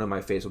thrown in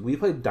my face. When we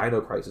played Dino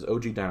Crisis,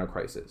 OG Dino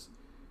Crisis,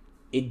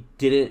 it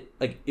didn't,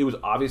 like, it was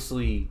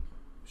obviously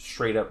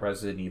straight up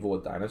Resident Evil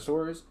with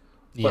dinosaurs,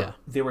 but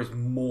there was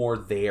more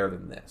there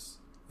than this.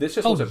 This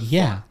just wasn't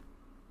fun.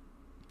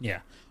 Yeah.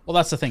 Well,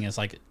 that's the thing is,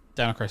 like,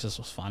 Dino Crisis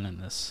was fun,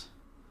 and this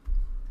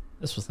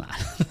was not.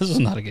 This was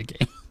not a good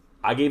game.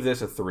 I gave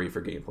this a 3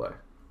 for gameplay.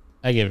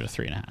 I gave it a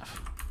 3.5.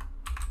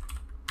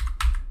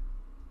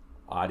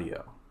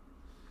 Audio.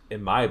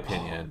 In my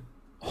opinion...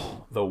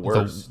 The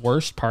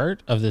worst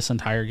part of this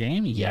entire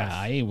game? Yeah, yes.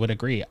 I would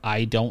agree.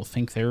 I don't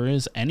think there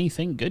is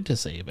anything good to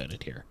say about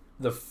it here.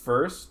 The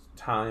first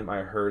time I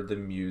heard the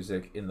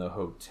music in the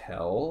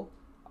hotel,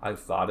 I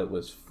thought it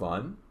was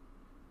fun.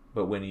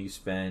 But when you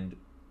spend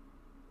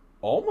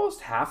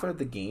almost half of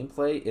the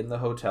gameplay in the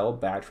hotel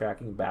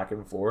backtracking back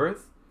and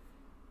forth,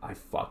 I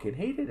fucking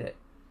hated it.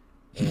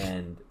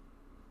 And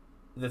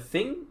the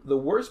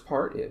worst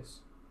part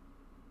is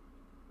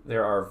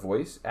there are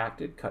voice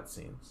acted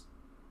cutscenes.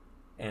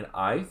 And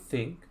I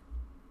think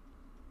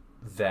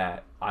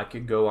that I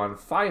could go on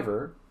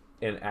Fiverr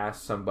and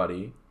ask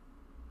somebody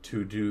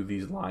to do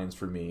these lines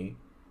for me,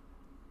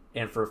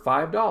 and for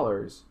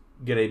 $5,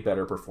 get a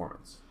better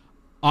performance.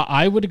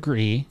 I would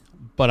agree,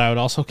 but I would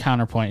also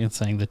counterpoint in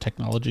saying the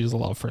technology is a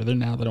lot further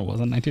now than it was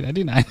in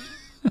 1999.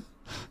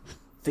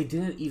 They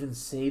didn't even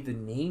say the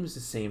names the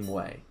same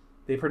way.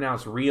 They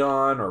pronounced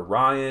Rion or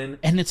Ryan.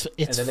 And it's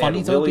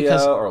funny though,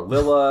 because... or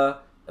Lilla.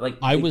 Like,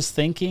 I was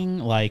thinking,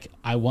 like,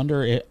 I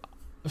wonder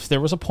if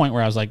there was a point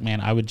where I was like, man,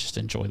 I would just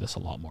enjoy this a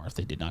lot more if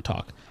they did not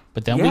talk.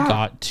 But then we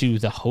got to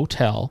the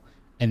hotel,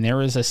 and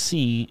there is a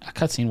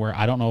cutscene where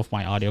I don't know if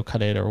my audio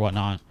cut it or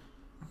whatnot.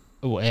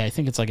 I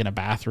think it's like in a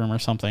bathroom or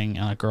something,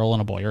 and a girl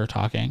and a boy are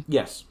talking.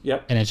 Yes.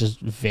 Yep. And it's just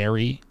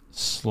very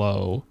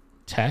slow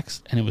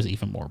text, and it was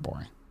even more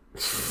boring.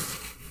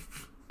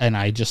 and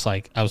I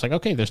was like,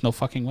 okay, there's no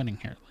fucking winning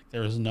here. Like,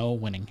 there is no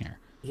winning here.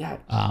 Yeah.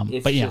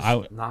 But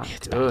yeah,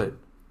 it's good. Bad.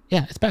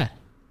 Yeah, it's bad.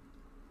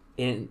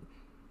 And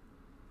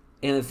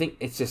the thing,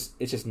 it's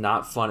just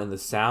not fun. And the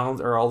sounds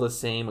are all the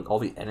same. Like, all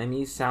the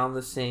enemies sound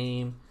the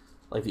same.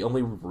 Like, the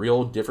only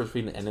real difference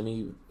between the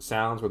enemy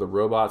sounds were the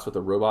robots with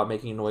the robot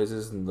making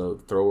noises and the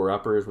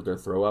thrower-uppers with their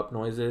throw-up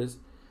noises.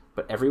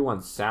 But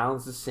everyone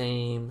sounds the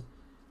same.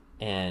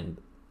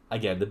 And,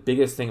 again, the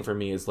biggest thing for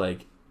me is,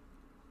 like,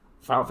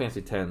 Final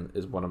Fantasy X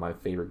is one of my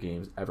favorite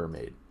games ever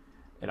made.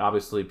 And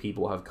obviously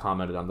people have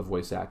commented on the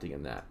voice acting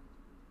in that.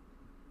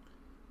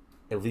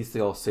 At least they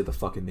all say the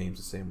fucking names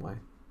the same way.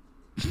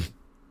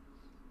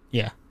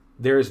 Yeah.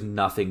 There is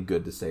nothing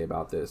good to say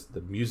about this.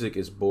 The music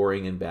is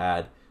boring and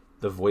bad.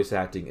 The voice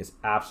acting is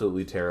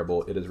absolutely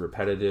terrible. It is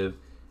repetitive.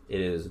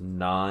 It is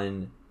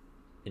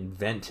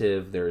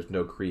non-inventive. There is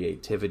no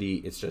creativity.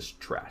 It's just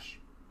trash.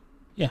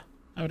 Yeah,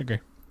 I would agree.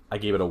 I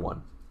gave it a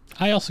 1.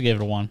 I also gave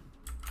it a 1.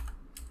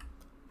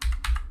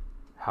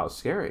 How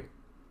scary.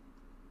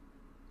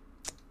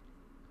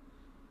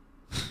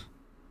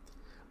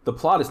 The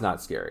plot is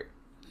not scary.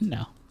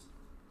 No.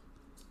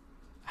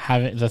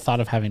 The thought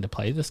of having to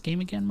play this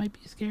game again might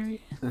be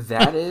scary.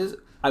 That is...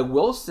 I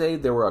will say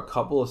there were a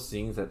couple of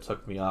scenes that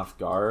took me off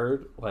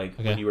guard. Like,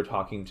 when you were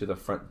talking to the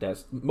front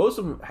desk... Most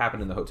of them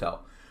happened in the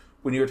hotel.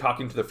 When you were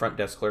talking to the front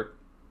desk clerk,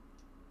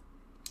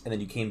 and then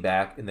you came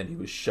back, and then he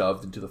was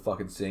shoved into the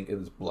fucking sink, and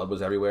his blood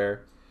was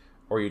everywhere.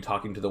 Or you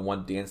talking to the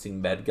one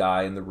dancing med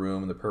guy in the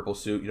room in the purple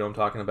suit. You know what I'm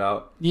talking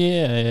about?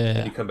 Yeah.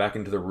 And you come back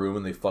into the room,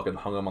 and they fucking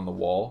hung him on the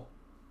wall.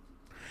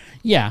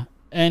 Yeah,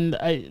 and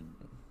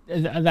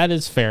that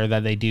is fair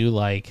that they do,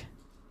 like,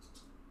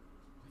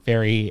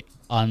 very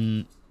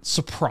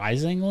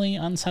surprisingly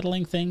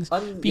unsettling things.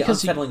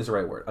 Because unsettling is the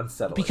right word.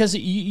 Unsettling. Because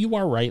you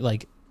are right,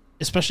 like,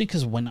 especially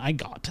because when I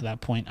got to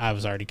that point, I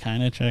was already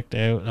kind of checked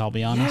out. I'll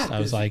be honest. Yeah, I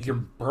was like, you're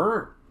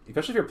burnt.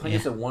 Especially if you're playing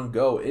this at one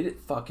go,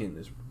 it fucking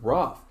is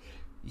rough.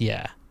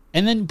 Yeah,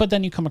 but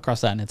then you come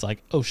across that and it's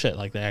like, oh shit,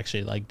 like they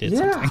actually like did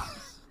something.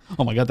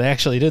 Oh my god, they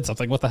actually did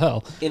something. What the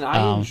hell? And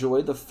I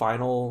enjoyed the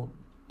final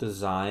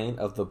design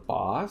of the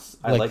boss.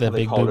 I like the how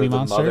they big called her booby the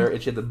monster? mother.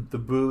 And she had the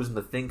boobs and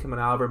the thing coming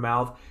out of her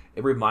mouth.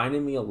 It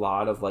reminded me a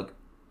lot of like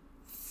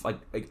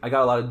I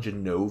got a lot of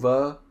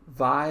Genova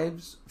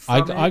vibes.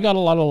 I got a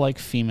lot of like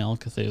female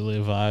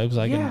Cthulhu vibes.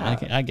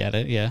 I get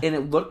it. Yeah. And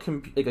it looked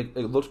it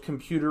looked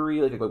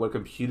computery, like what a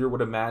computer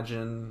would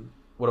imagine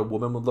what a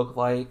woman would look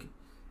like.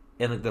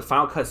 And like the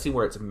final cutscene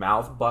where its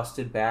mouth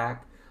busted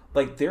back,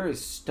 like there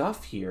is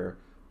stuff here,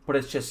 but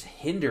it's just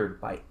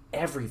hindered by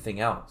everything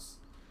else.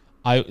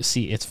 I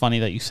see. It's funny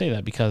that you say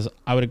that because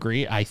I would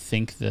agree. I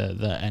think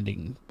the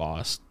ending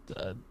boss,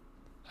 I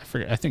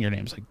forget. I think her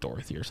name's like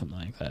Dorothy or something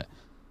like that.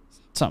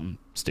 Something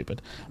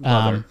stupid.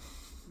 Mother.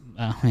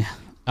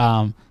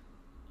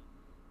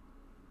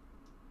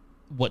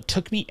 What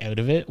took me out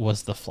of it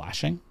was the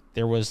flashing.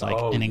 There was like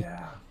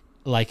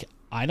like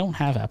I don't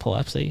have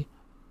epilepsy,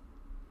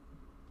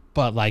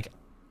 but like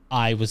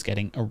I was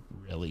getting a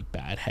really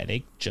bad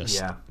headache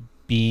just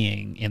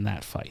being in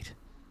that fight.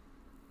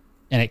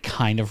 And it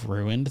kind of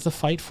ruined the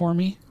fight for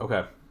me.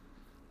 Okay.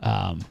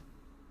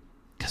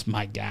 Because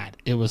my God,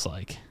 it was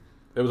like...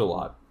 It was a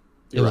lot.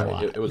 It was a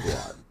lot. It was a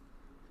lot.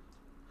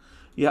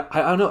 Yeah,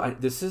 I don't know.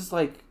 This is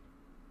like...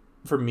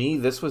 For me,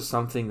 this was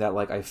something that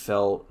like I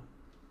felt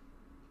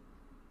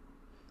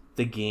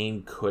the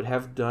game could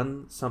have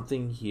done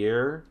something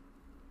here.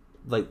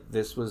 Like,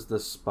 this was the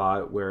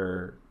spot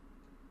where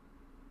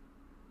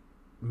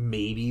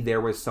maybe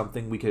there was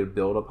something we could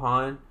build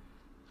upon.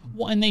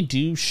 Well, and they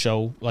do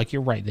show, like,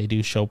 you're right, they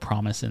do show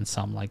promise in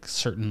some, like,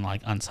 certain,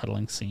 like,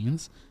 unsettling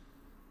scenes.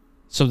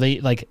 So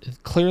they, like,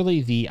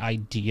 clearly the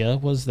idea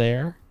was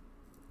there,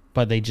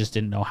 but they just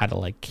didn't know how to,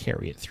 like,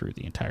 carry it through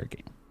the entire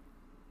game.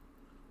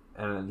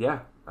 And, yeah,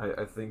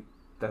 I think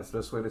that's the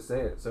best way to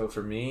say it. So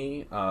for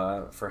me,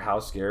 for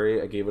How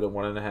Scary, I gave it a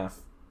 1.5.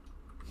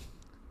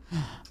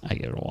 I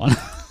gave it a 1.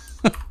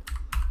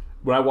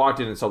 When I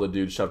walked in and saw the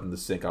dude shoved in the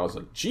sink, I was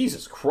like,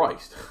 Jesus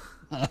Christ.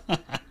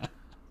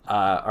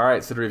 All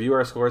right, so to review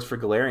our scores for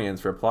Galerians,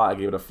 for plot, I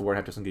gave it a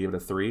 4.5. Justin gave it a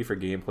 3. For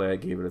gameplay, I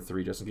gave it a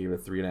 3. Justin gave it a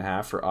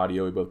 3.5. For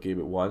audio, we both gave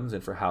it 1s.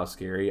 And for How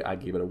Scary, I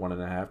gave it a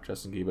 1.5.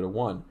 Justin gave it a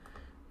 1.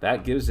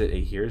 That gives it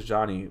a Here's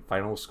Johnny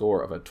final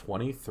score of a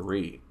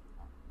 23.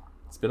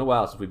 It's been a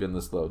while since we've been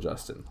this low,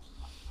 Justin.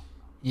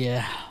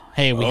 Yeah.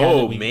 Hey, we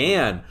are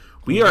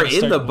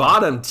in the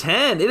bottom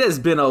 10. It has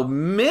been a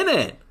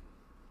minute.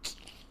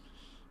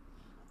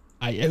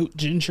 I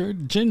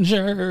out-gingered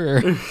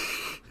Ginger.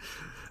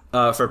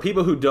 For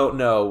people who don't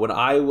know, when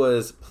I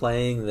was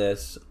playing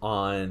this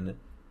on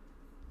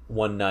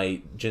one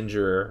night,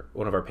 Ginger,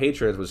 one of our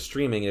patrons, was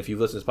streaming. And if you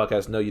listen to this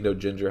podcast, you know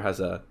Ginger has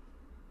a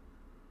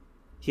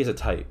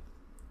type.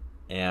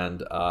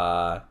 And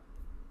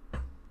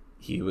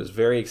he was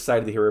very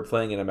excited to hear we were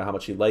playing it and about how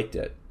much he liked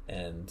it.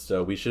 And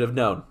so we should have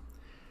known.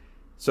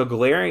 So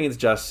Galerians,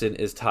 Justin,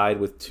 is tied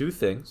with 2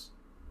 things.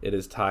 It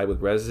is tied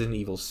with Resident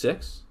Evil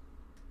 6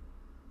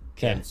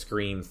 and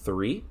Scream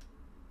 3.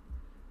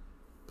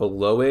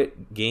 below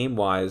it,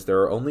 game-wise, there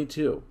are only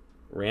 2.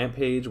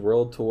 Rampage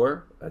World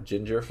Tour, A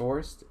Ginger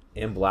Forest,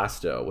 and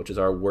Blasto, which is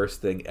our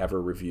worst thing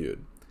ever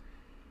reviewed.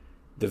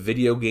 The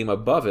video game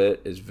above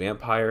it is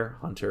Vampire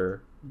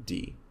Hunter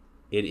D.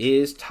 It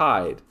is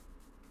tied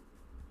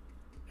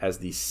as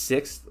the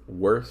 6th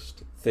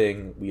worst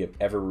thing we have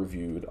ever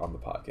reviewed on the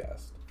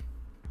podcast.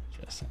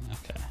 Interesting.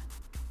 Okay.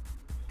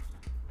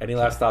 Any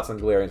last thoughts on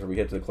Galerians before we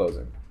get to the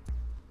closing?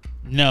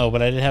 No,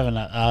 but I did have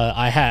no.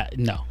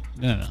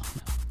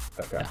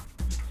 Okay. Yeah.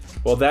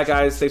 Well, that,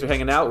 guys, thanks for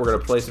hanging out. We're going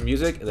to play some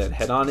music and then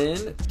head on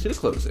in to the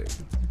closing.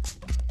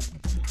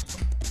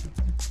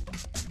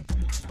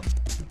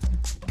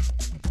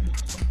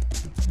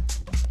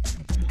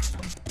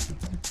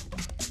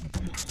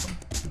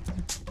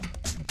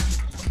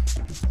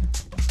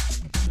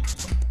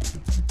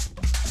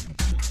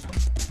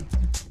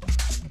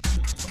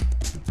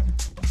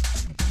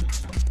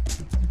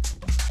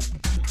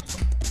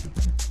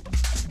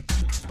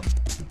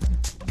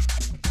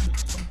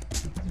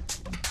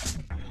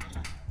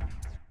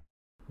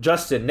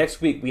 Justin,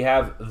 next week we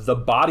have The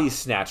Body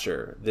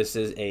Snatcher. This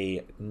is a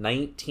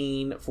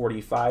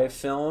 1945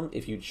 film.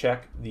 If you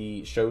check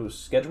the show's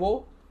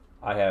schedule,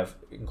 I have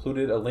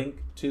included a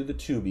link to the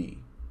Tubi,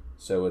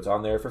 so it's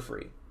on there for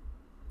free.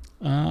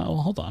 Well,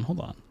 hold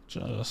on.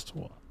 Just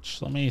watch.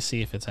 Let me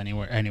see if it's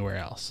anywhere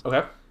else.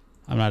 Okay.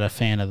 I'm not a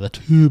fan of the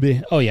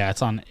Tubi. Oh yeah,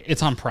 it's on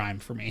Prime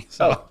for me.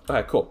 So. Oh,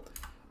 okay, cool.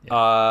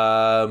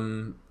 Yeah.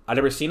 I've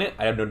never seen it.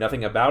 I know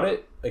nothing about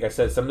it. Like I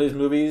said, some of these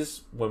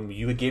movies, when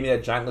you gave me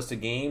that giant list of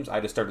games,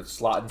 I just started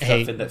slotting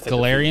stuff in that.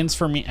 Galerians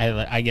for me,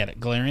 I get it.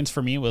 Galerians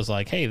for me was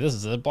like, hey, this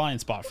is a blind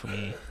spot for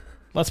me.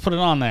 Let's put it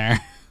on there.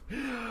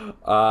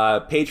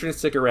 Patrons,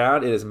 stick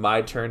around. It is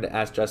my turn to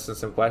ask Justin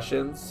some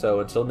questions.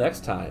 So until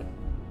next time,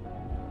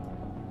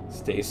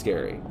 stay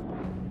scary.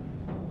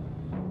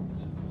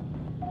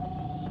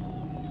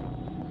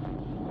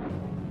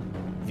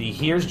 The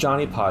Here's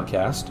Johnny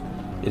podcast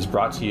is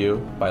brought to you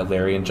by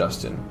Larry and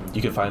Justin.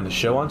 You can find the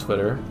show on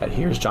Twitter at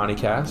Here's Johnny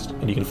Cast,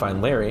 and you can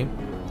find Larry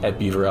at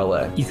Beaver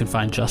LA. You can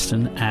find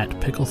Justin at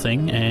Pickle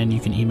Thing, and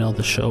you can email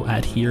the show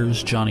at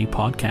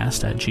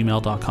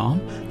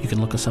here'sjohnnypodcast@gmail.com. You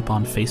can look us up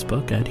on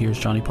Facebook at Here's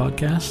Johnny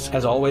Podcast.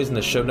 As always, in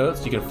the show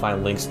notes, you can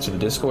find links to the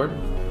Discord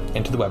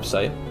and to the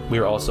website. We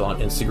are also on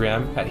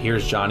Instagram at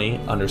Here's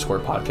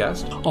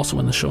Johnny_podcast. Also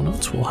in the show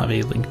notes, we'll have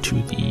a link to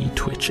the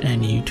Twitch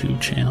and YouTube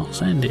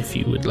channels. And if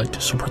you would like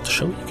to support the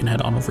show, you can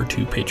head on over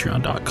to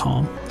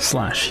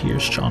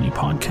patreon.com/Here's Johnny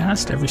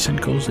Podcast. Every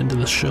cent goes into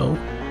the show.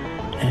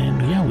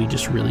 And yeah, we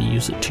just really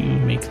use it to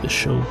make the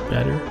show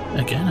better.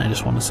 Again, I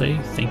just want to say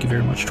thank you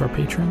very much to our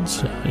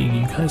patrons.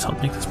 You guys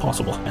help make this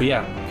possible. But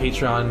yeah,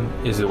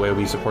 Patreon is the way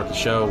we support the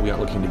show. We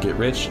aren't looking to get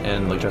rich.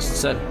 And like Justin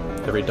said,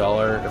 every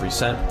dollar, every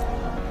cent,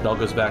 it all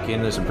goes back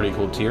in. There's some pretty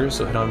cool tiers,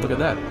 so head on and look at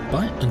that.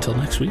 But until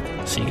next week,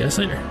 see you guys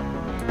later.